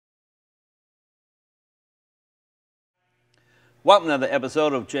Welcome to another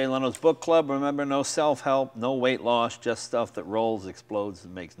episode of Jay Leno's Book Club. Remember, no self-help, no weight loss, just stuff that rolls, explodes,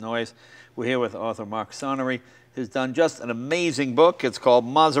 and makes noise. We're here with author Marc Sonnery, who's done just an amazing book. It's called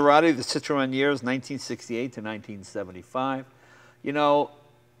Maserati, the Citroen Years, 1968 to 1975. You know,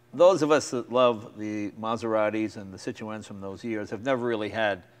 those of us that love the Maseratis and the Citroens from those years have never really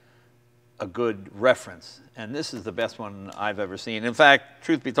had a good reference. And this is the best one I've ever seen. In fact,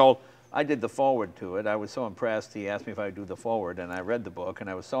 truth be told, I did the foreword to it. I was so impressed. He asked me if I would do the foreword, and I read the book, and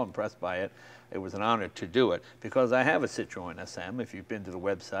I was so impressed by it. It was an honor to do it, because I have a Citroen SM. If you've been to the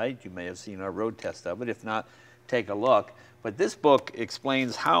website, you may have seen our road test of it. If not, take a look. But this book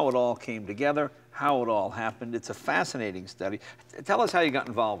explains how it all came together, how it all happened. It's a fascinating study. Tell us how you got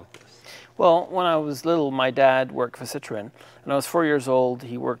involved with this. Well, when I was little, my dad worked for Citroen. When I was 4 years old,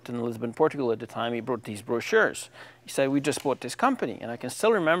 he worked in Lisbon, Portugal at the time. He brought these brochures. He said, we just bought this company. And I can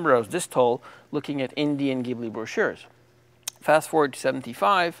still remember I was this tall looking at Indian Ghibli brochures. Fast forward to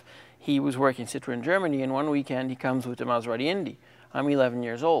 75, he was working in Citroen Germany, and one weekend he comes with a Maserati Indy. I'm 11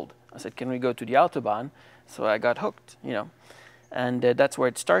 years old. I said, can we go to the Autobahn? So I got hooked, you know. And that's where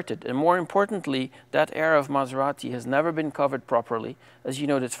it started. And more importantly, that era of Maserati has never been covered properly. As you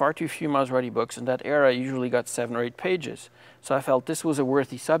know, there's far too few Maserati books, and that era usually got 7 or 8 pages. So I felt this was a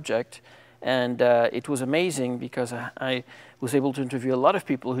worthy subject, and it was amazing because I was able to interview a lot of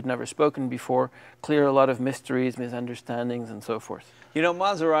people who'd never spoken before, clear a lot of mysteries, misunderstandings, and so forth. You know,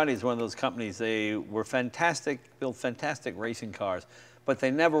 Maserati is one of those companies. They were fantastic, built fantastic racing cars, but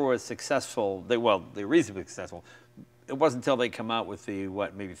they never were successful. They were reasonably successful. It wasn't until they come out with the,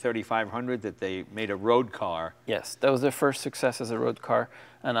 what, maybe 3500 that they made a road car. Yes, that was their first success as a road car.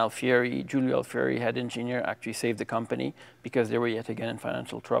 And Giulio Alfieri, head engineer, actually saved the company because they were yet again in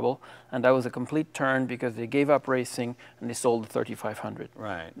financial trouble. And that was a complete turn because they gave up racing and they sold the 3500.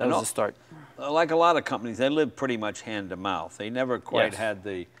 Right. That was the start. Like a lot of companies, they lived pretty much hand to mouth. They never quite had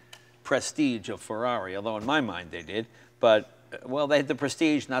the prestige of Ferrari, although in my mind they did. But well, they had the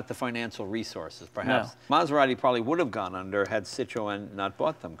prestige, not the financial resources, perhaps. No. Maserati probably would have gone under had Citroen not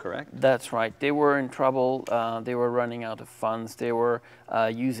bought them, correct? That's right. They were in trouble. They were running out of funds. They were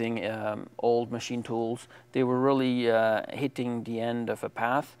using old machine tools. They were really hitting the end of a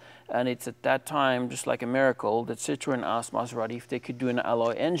path. And it's at that time, just like a miracle, that Citroen asked Maserati if they could do an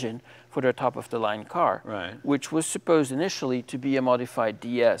alloy engine for their top-of-the-line car, which was supposed initially to be a modified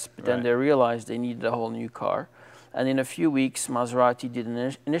DS. But then they realized they needed a whole new car. And in a few weeks, Maserati did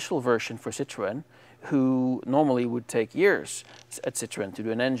an initial version for Citroen, who normally would take years at Citroen to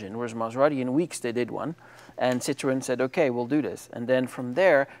do an engine, whereas Maserati, in weeks, they did one. And Citroen said, okay, we'll do this. And then from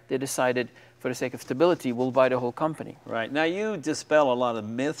there, they decided, for the sake of stability, we'll buy the whole company. Right. Now, you dispel a lot of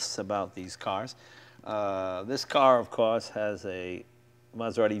myths about these cars. This car, of course, has a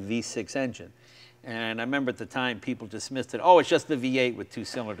Maserati V6 engine. And I remember at the time people dismissed it. Oh, it's just the V8 with 2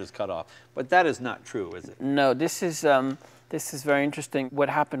 cylinders cut off. But that is not true, is it? No, this is very interesting. What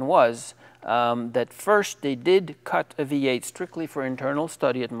happened was that first they did cut a V8 strictly for internal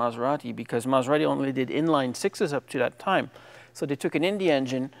study at Maserati, because Maserati only did inline 6s up to that time. So they took an Indy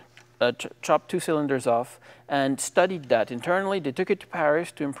engine, chopped 2 cylinders off, and studied that internally. They took it to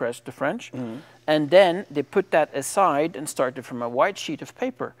Paris to impress the French. And then they put that aside and started from a white sheet of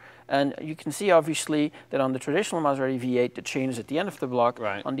paper. And you can see, obviously, that on the traditional Maserati V8, the chain is at the end of the block.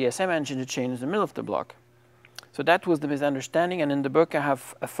 On the SM engine, the chain is in the middle of the block. So that was the misunderstanding. And in the book, I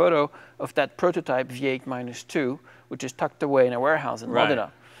have a photo of that prototype V8-2, which is tucked away in a warehouse in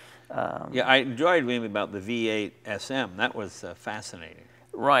Modena. Yeah, I enjoyed reading about the V8 SM. That was fascinating.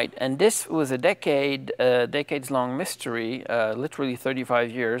 Right, and this was a decades-long mystery, literally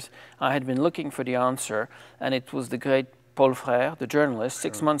 35 years. I had been looking for the answer, and it was the great Paul Frère, the journalist,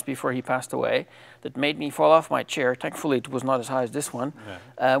 6 months before he passed away, that made me fall off my chair. Thankfully, it was not as high as this one.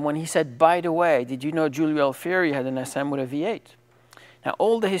 When he said, by the way, did you know Giulio Alfieri had an SM with a V8? Now,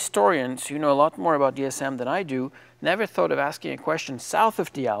 all the historians who know a lot more about the SM than I do never thought of asking a question south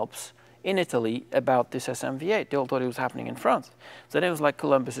of the Alps in Italy about this SM V8. They all thought it was happening in France. So then it was like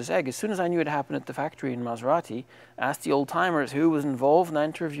Columbus's egg. As soon as I knew it happened at the factory in Maserati, I asked the old-timers who was involved, and I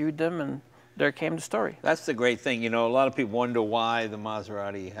interviewed them, and there came the story. That's the great thing. You know, a lot of people wonder why the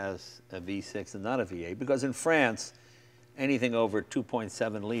Maserati has a V6 and not a V8, because in France, anything over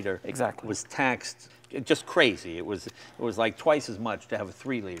 2.7 liter was taxed just crazy. It was like twice as much to have a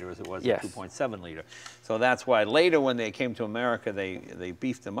 3 liter as it was a 2.7 liter. So that's why later when they came to America, they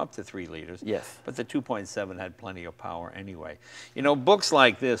beefed them up to 3 liters. But the 2.7 had plenty of power anyway. You know, books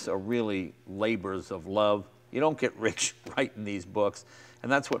like this are really labors of love. You don't get rich writing these books.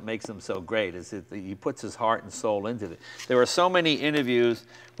 And that's what makes them so great, is that he puts his heart and soul into it. There are so many interviews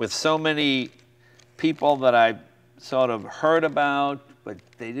with so many people that I've sort of heard about, but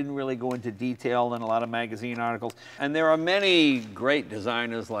they didn't really go into detail in a lot of magazine articles. And there are many great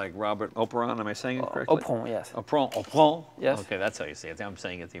designers like Robert Operon, am I saying it correctly? Operon, yes. Operon? Yes. Okay, that's how you say it. I'm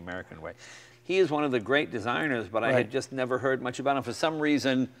saying it the American way. He is one of the great designers, but I had just never heard much about him. For some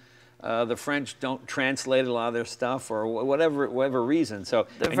reason, the French don't translate a lot of their stuff, or whatever reason. So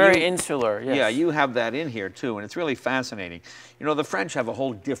they're very insular, yes. Yeah, you have that in here too, and it's really fascinating. You know, the French have a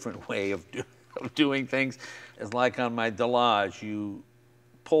whole different way of doing things. It's like on my Delage, you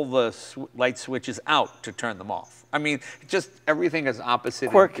pull the light switches out to turn them off. I mean, just everything is opposite.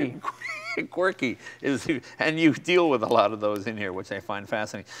 Quirky. Quirky is, and you deal with a lot of those in here, which I find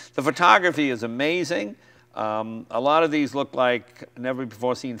fascinating. The photography is amazing. A lot of these look like never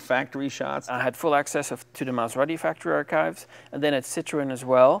before seen factory shots. I had full access to the Maserati factory archives, and then at Citroen as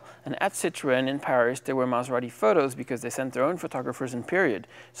well. And at Citroen in Paris, there were Maserati photos because they sent their own photographers in period.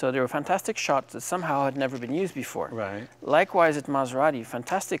 So there were fantastic shots that somehow had never been used before. Right. Likewise at Maserati,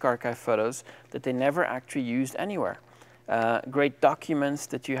 fantastic archive photos that they never actually used anywhere. Great documents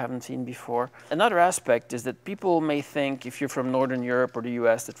that you haven't seen before. Another aspect is that people may think, if you're from Northern Europe or the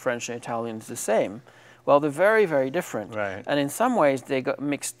US, that French and Italian is the same. Well, they're very, very different. Right. And in some ways, they got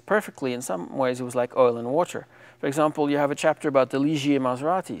mixed perfectly. In some ways, it was like oil and water. For example, you have a chapter about the Ligier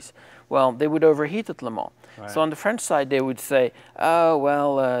Maseratis. Well, they would overheat at Le Mans. Right. So on the French side, they would say, oh,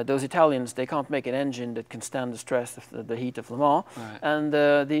 well, those Italians, they can't make an engine that can stand the stress of the heat of Le Mans. Right. And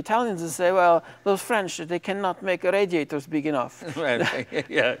the Italians would say, well, those French, they cannot make radiators big enough. Right.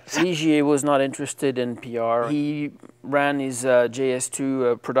 Yeah. Ligier was not interested in PR. He ran his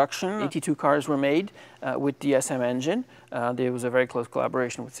JS2 production. 82 cars were made with the SM engine. There was a very close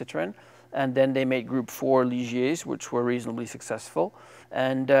collaboration with Citroen. And then they made Group 4 Ligiers, which were reasonably successful.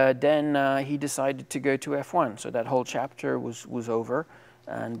 And then he decided to go to F1. So that whole chapter was over.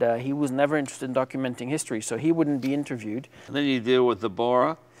 And he was never interested in documenting history, so he wouldn't be interviewed. And then you deal with the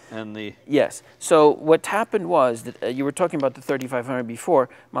Bora and the... Yes. So what happened was that you were talking about the 3500 before.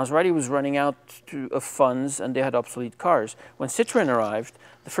 Maserati was running out of funds, and they had obsolete cars. When Citroen arrived,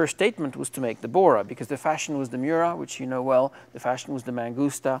 the first statement was to make the Bora, because the fashion was the Miura, which you know well. The fashion was the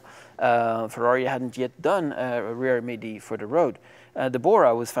Mangusta. Ferrari hadn't yet done a rear midi for the road. The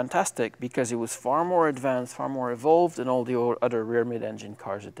Bora was fantastic because it was far more advanced, far more evolved than all the other rear mid-engine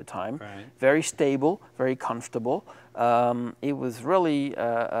cars at the time. Right. Very stable, very comfortable. It was really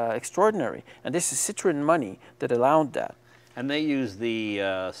extraordinary. And this is Citroen money that allowed that. And they use the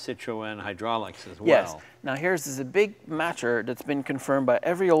Citroen hydraulics as well. Yes. Now here's a big matter that's been confirmed by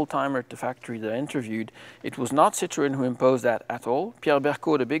every old-timer at the factory that I interviewed. It was not Citroen who imposed that at all. Pierre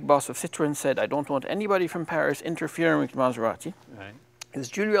Bercot, the big boss of Citroen, said, I don't want anybody from Paris interfering with Maserati. Right. It was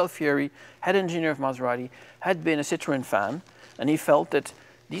Giulio Alfieri, head engineer of Maserati, had been a Citroen fan, and he felt that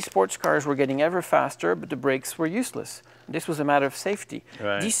these sports cars were getting ever faster, but the brakes were useless. This was a matter of safety.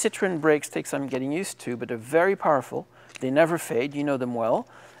 Right. These Citroen brakes take some getting used to, but they're very powerful. They never fade, you know them well.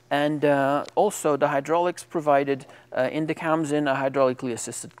 And also the hydraulics provided in the cams in a hydraulically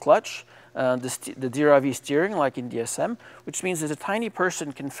assisted clutch, the DRV steering like in DSM, which means that a tiny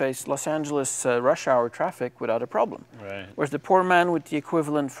person can face Los Angeles rush hour traffic without a problem. Right. Whereas the poor man with the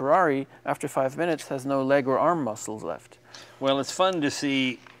equivalent Ferrari, after 5 minutes, has no leg or arm muscles left. Well, it's fun to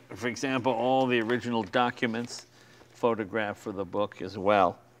see, for example, all the original documents photographed for the book as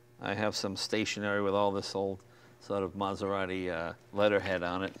well. I have some stationery with all this old sort of Maserati letterhead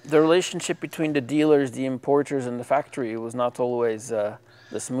on it. The relationship between the dealers, the importers, and the factory was not always the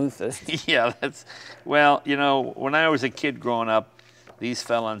smoothest. Yeah, that's, well, you know, when I was a kid growing up, these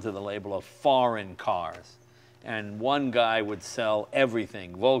fell under the label of foreign cars. And one guy would sell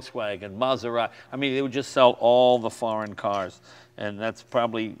everything, Volkswagen, Maserati. I mean, they would just sell all the foreign cars. And that's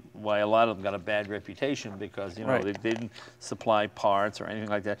probably why a lot of them got a bad reputation, because, you know, Right. they didn't supply parts or anything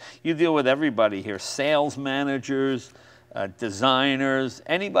like that. You deal with everybody here, sales managers, designers,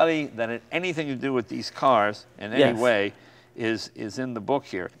 anybody that had anything to do with these cars in any Yes. way is in the book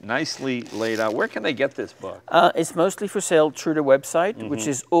here. Nicely laid out. Where can they get this book? It's mostly for sale through the website, which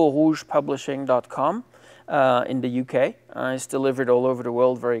is aurougepublishing.com in the UK. It's delivered all over the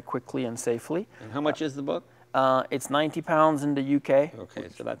world very quickly and safely. And how much is the book? It's £90 in the UK. Okay,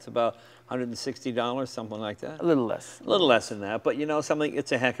 so that's about $160, something like that? A little less. A little less than that, but you know something,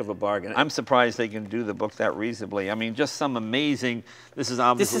 it's a heck of a bargain. I'm surprised they can do the book that reasonably. I mean, just some amazing, this is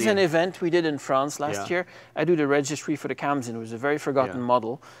obviously... This is an event we did in France last Yeah. year. I do the registry for the Camzin. It was a very forgotten Yeah.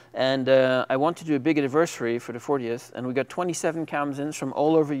 model. And I want to do a big anniversary for the 40th. And we got 27 Camzins from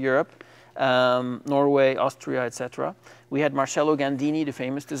all over Europe, Norway, Austria, etc. We had Marcello Gandini, the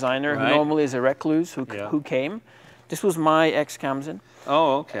famous designer, Right. who normally is a recluse, who Yeah. came. This was my ex-Camden.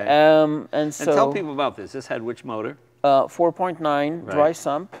 Oh, okay. And so tell people about this. This had which motor? 4.9 dry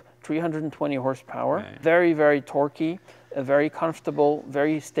sump, 320 horsepower. Right. Very, very torquey, very comfortable,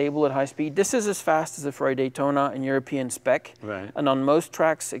 very stable at high speed. This is as fast as a Ferrari Daytona in European spec. Right. And on most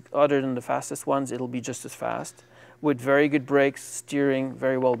tracks, other than the fastest ones, it'll be just as fast, with very good brakes, steering,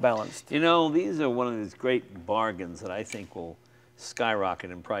 very well balanced. You know, these are one of these great bargains that I think will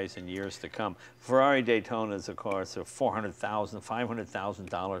skyrocket in price in years to come. Ferrari Daytonas, of course, are $400,000,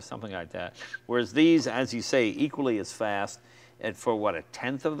 $500,000, something like that. Whereas these, as you say, equally as fast, and for what, a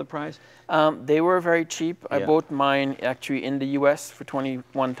tenth of the price? They were very cheap. Yeah. I bought mine actually in the US for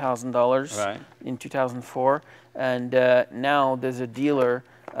 $21,000 in 2004. And now there's a dealer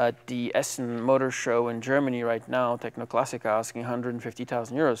at the Essen Motor Show in Germany right now, Technoclassica, asking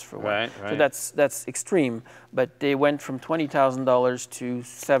 150,000 euros for one. Right. So that's extreme, but they went from $20,000 to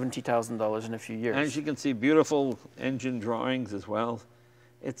 $70,000 in a few years. And as you can see, beautiful engine drawings as well.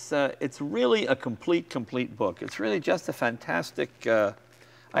 It's really a complete book. It's really just a fantastic.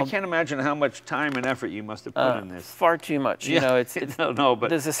 I can't imagine how much time and effort you must have put in this. Far too much. Yeah. You know, it's but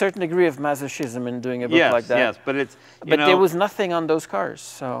there's a certain degree of masochism in doing a book like that. Yes, but it's there was nothing on those cars,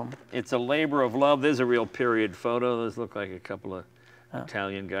 so it's a labor of love. There's a real period photo. Those look like a couple of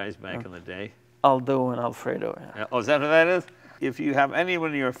Italian guys back in the day. Aldo and Alfredo. Yeah. Oh, is that who that is? If you have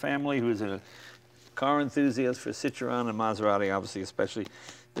anyone in your family who's a car enthusiast for Citroen and Maserati, obviously especially,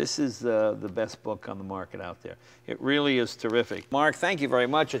 this is the best book on the market out there. It really is terrific. Marc, thank you very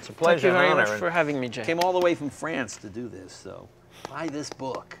much. It's a pleasure. Thank you very much for having me, Jay. Came all the way from France to do this, so buy this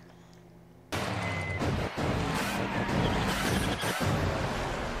book.